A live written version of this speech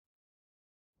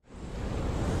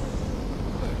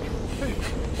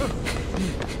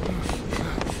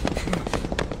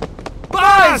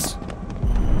Buzz!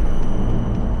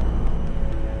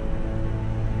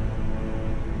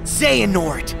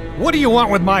 Xehanort! What do you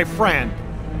want with my friend?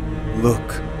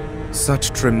 Look,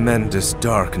 such tremendous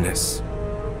darkness.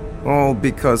 All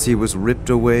because he was ripped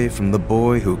away from the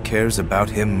boy who cares about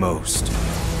him most.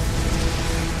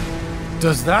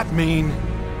 Does that mean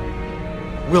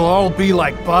we'll all be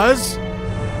like Buzz?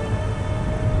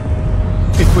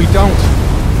 If we don't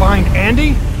find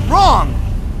Andy? Wrong!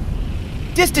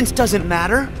 Distance doesn't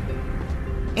matter.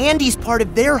 Andy's part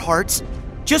of their hearts,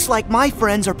 just like my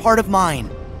friends are part of mine.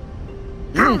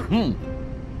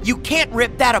 You can't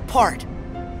rip that apart.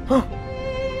 Huh.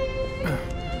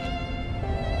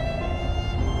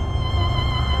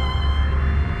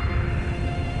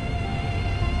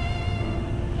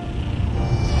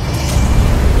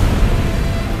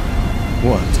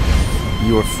 What?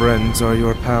 Your friends are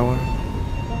your power?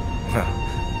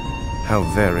 How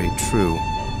very true.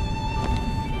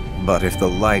 But if the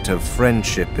light of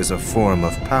friendship is a form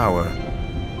of power,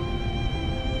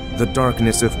 the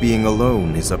darkness of being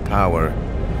alone is a power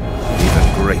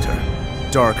even greater.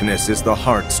 Darkness is the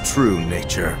heart's true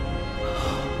nature.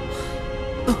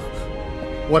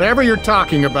 Whatever you're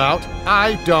talking about,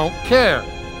 I don't care.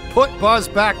 Put Buzz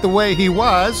back the way he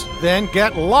was, then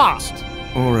get lost.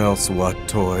 Or else what,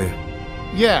 Toy?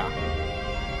 Yeah,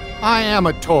 I am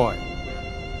a toy.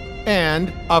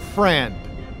 And a friend.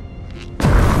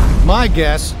 My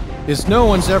guess is no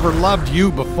one's ever loved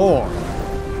you before.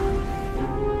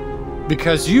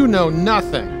 Because you know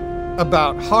nothing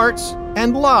about hearts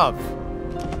and love.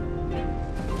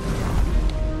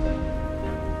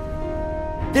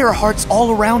 There are hearts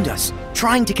all around us,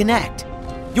 trying to connect.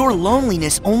 Your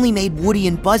loneliness only made Woody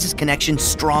and Buzz's connection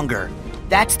stronger.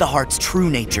 That's the heart's true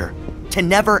nature, to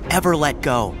never ever let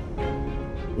go.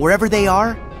 Wherever they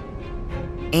are,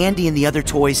 Andy and the other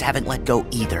toys haven't let go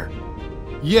either.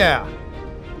 Yeah,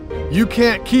 you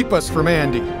can't keep us from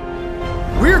Andy.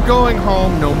 We're going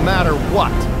home no matter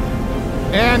what.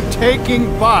 And taking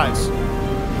Buzz.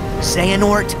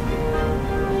 Xehanort,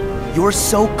 you're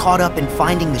so caught up in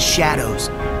finding the shadows,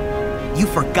 you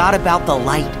forgot about the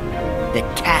light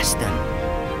that cast them.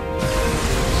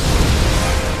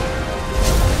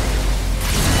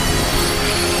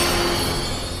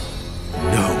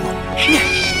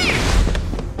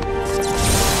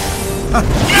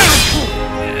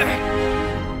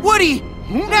 Woody!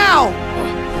 Now!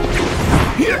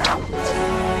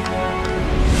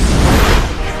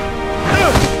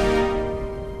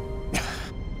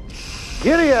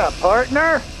 Giddy up,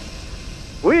 partner!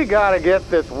 We gotta get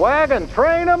this wagon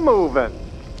train a-moving.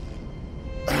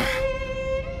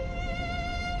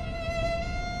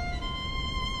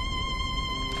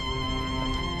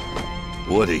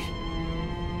 Woody.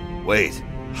 Wait,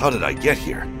 how did I get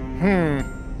here?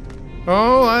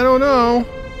 Oh, I don't know.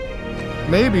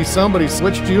 Maybe somebody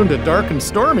switched you into dark and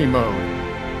stormy mode.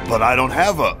 But I don't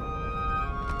have a...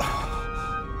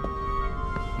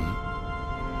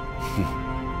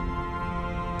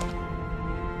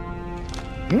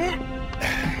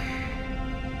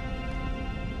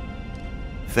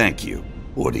 Thank you,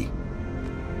 Woody.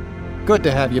 Good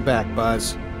to have you back,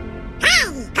 Buzz.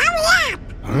 Hey, hurry up!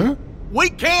 Huh? We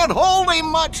can't hold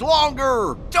him much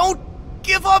longer! Don't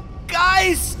give up,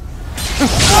 guys!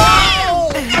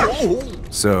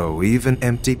 So, even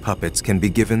empty puppets can be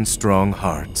given strong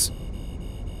hearts.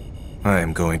 I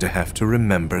am going to have to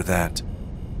remember that.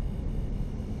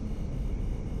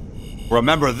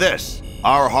 Remember this,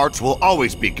 our hearts will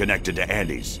always be connected to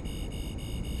Andy's.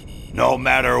 No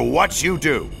matter what you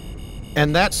do.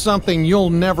 And that's something you'll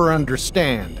never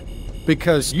understand.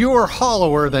 Because you're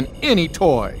hollower than any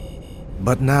toy.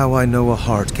 But now I know a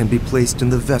heart can be placed in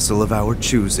the vessel of our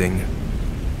choosing.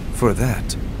 For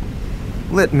that,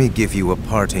 let me give you a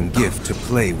parting gift to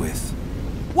play with.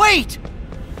 Wait!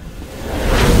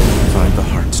 Find the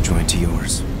heart's joined to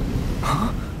yours.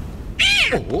 Huh?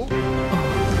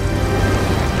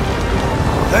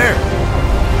 There!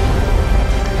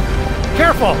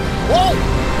 Careful! Whoa!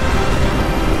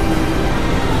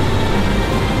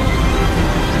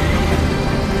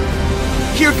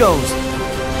 Here goes.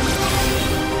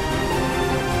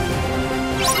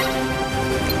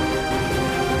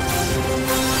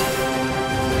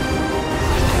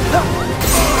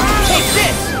 Take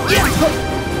this!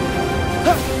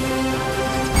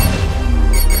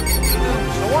 So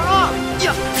we're on!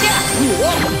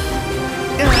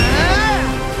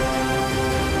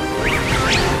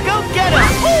 Go get him!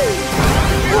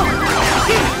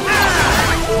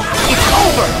 It's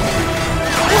over!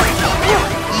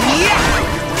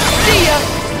 See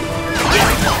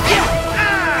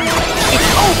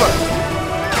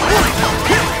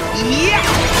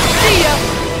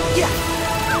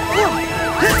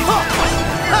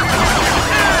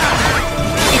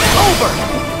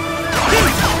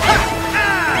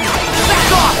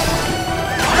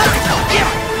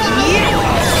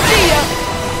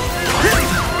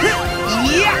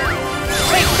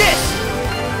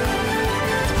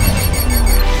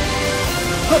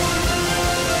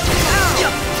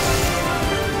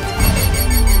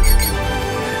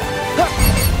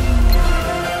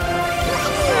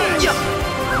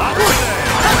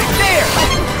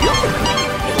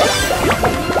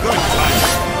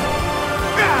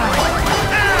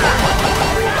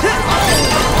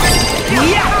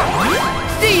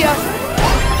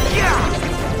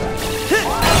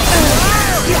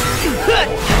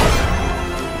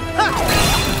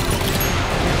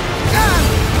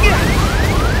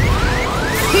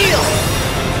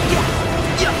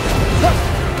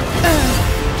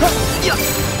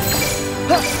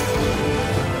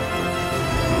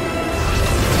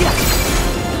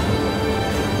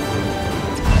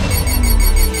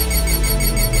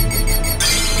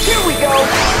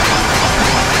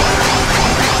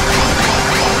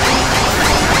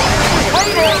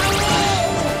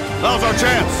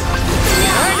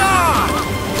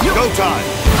time!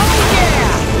 Oh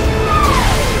yeah!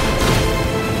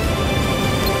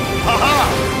 Ha-ha!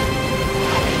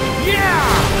 Yeah!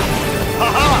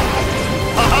 Ha-ha!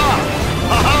 Ha-ha!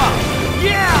 Ha-ha!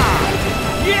 Yeah!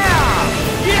 Yeah!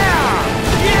 Yeah!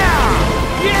 Yeah!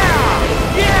 Yeah!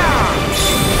 Yeah!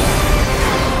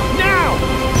 Now!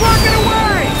 Walk it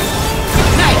away!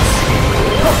 Nice!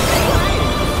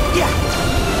 Yeah!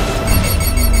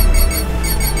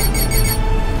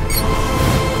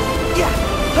 Yeah!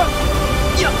 Huh.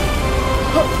 Yeah!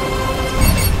 Huh.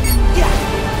 Yeah!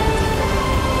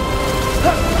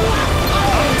 Huh.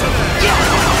 Yeah!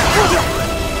 Yeah!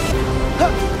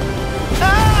 Huh.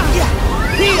 Yeah!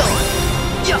 Heal!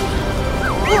 Yeah!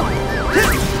 Yeah!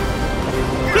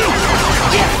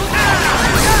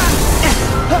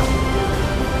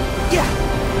 Yeah!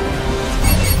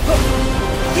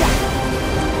 Yeah!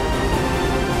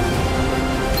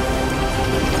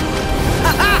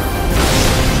 Ha-ha!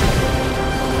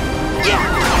 Yeah!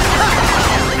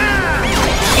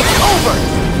 It's over!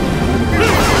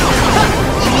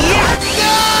 Yeah!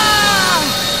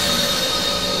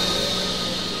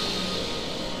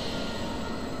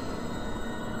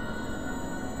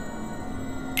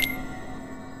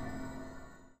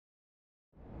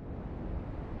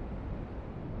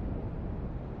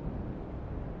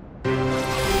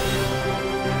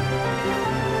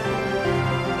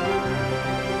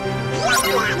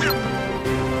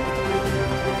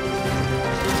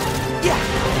 Yeah!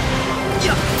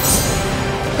 Yeah!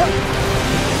 Huh.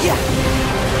 Yeah!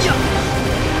 Yeah!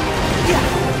 Yeah!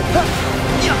 Huh.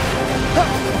 Yeah! Huh.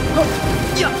 Huh.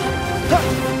 Yeah! Huh.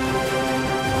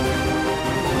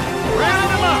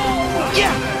 Round him up!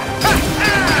 Yeah! Huh.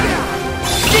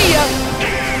 See ya!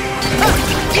 Huh.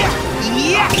 Yeah!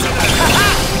 Yeah! Ha-ha!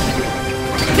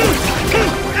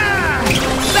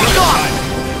 Back off!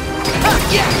 Huh.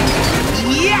 Yeah!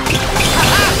 Yeah!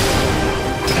 Ha-ha!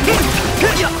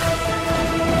 Yeah!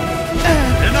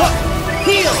 Enough!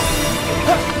 Heal!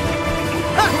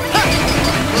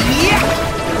 Yeah!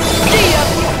 See ya!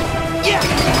 Yeah!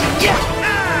 Yeah!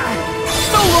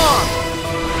 So long!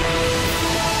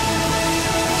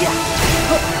 Yeah!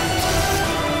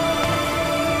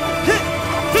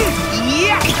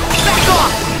 Yeah! Back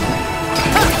off!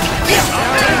 Yeah!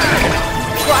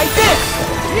 Try this!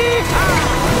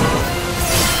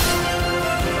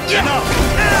 Yeah! Enough!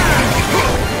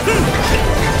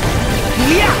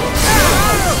 Yeah!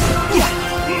 Yeah!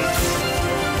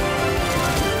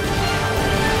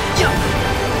 Yeah!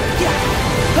 Yeah!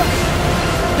 Huh.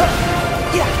 Huh.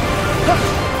 Yeah! Huh.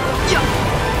 Yeah!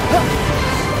 Huh.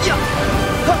 Yeah!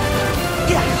 Huh.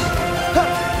 Yeah! Huh.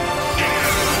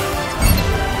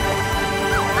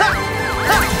 Ha!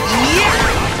 Ha! Yeah!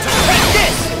 Take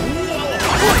this!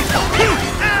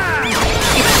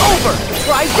 It's over!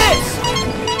 Try this!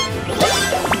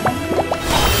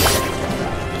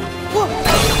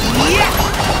 Yeah!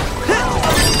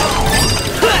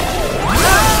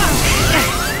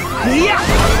 Yeah!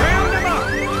 Round him up!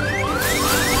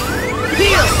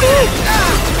 Heal!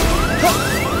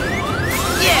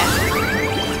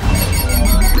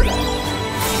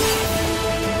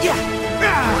 Yeah! Yeah!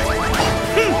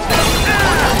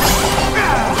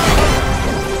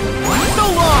 So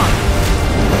long!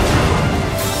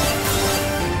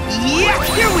 Yeah!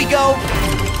 Here we go!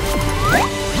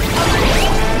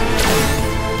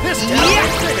 This Yeah!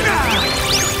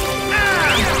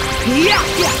 Yeah!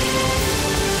 Yeah!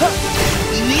 Huh.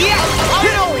 Yeah! I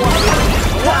don't want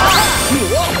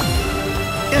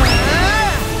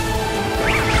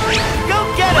Go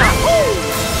get him!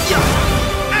 Yeah!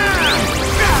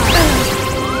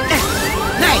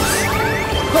 Nice!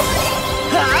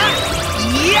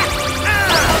 Yeah!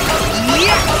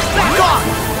 Yeah! Back off!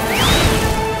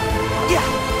 Yeah!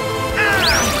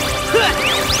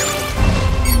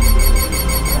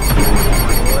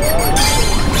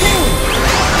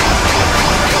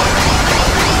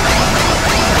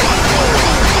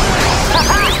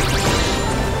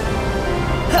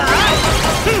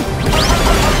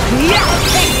 Yeah!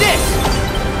 Take this!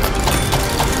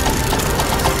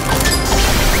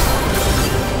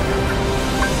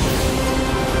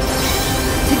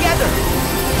 Together!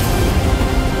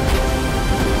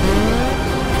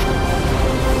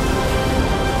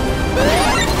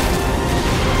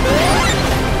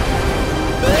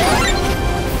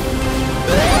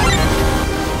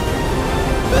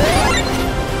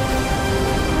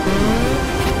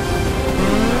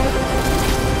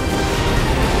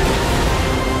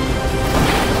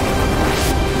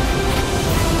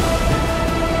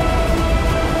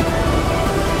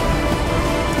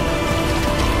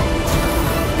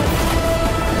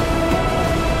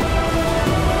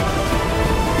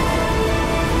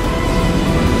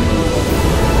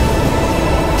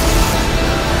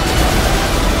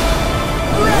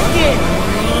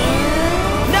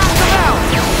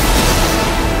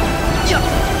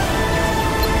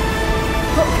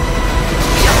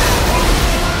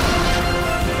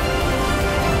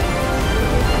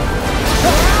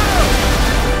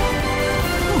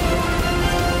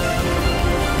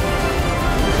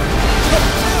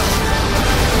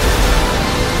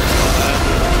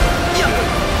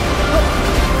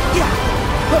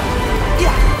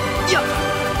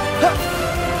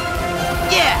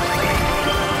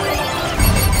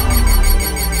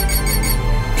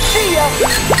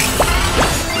 ya.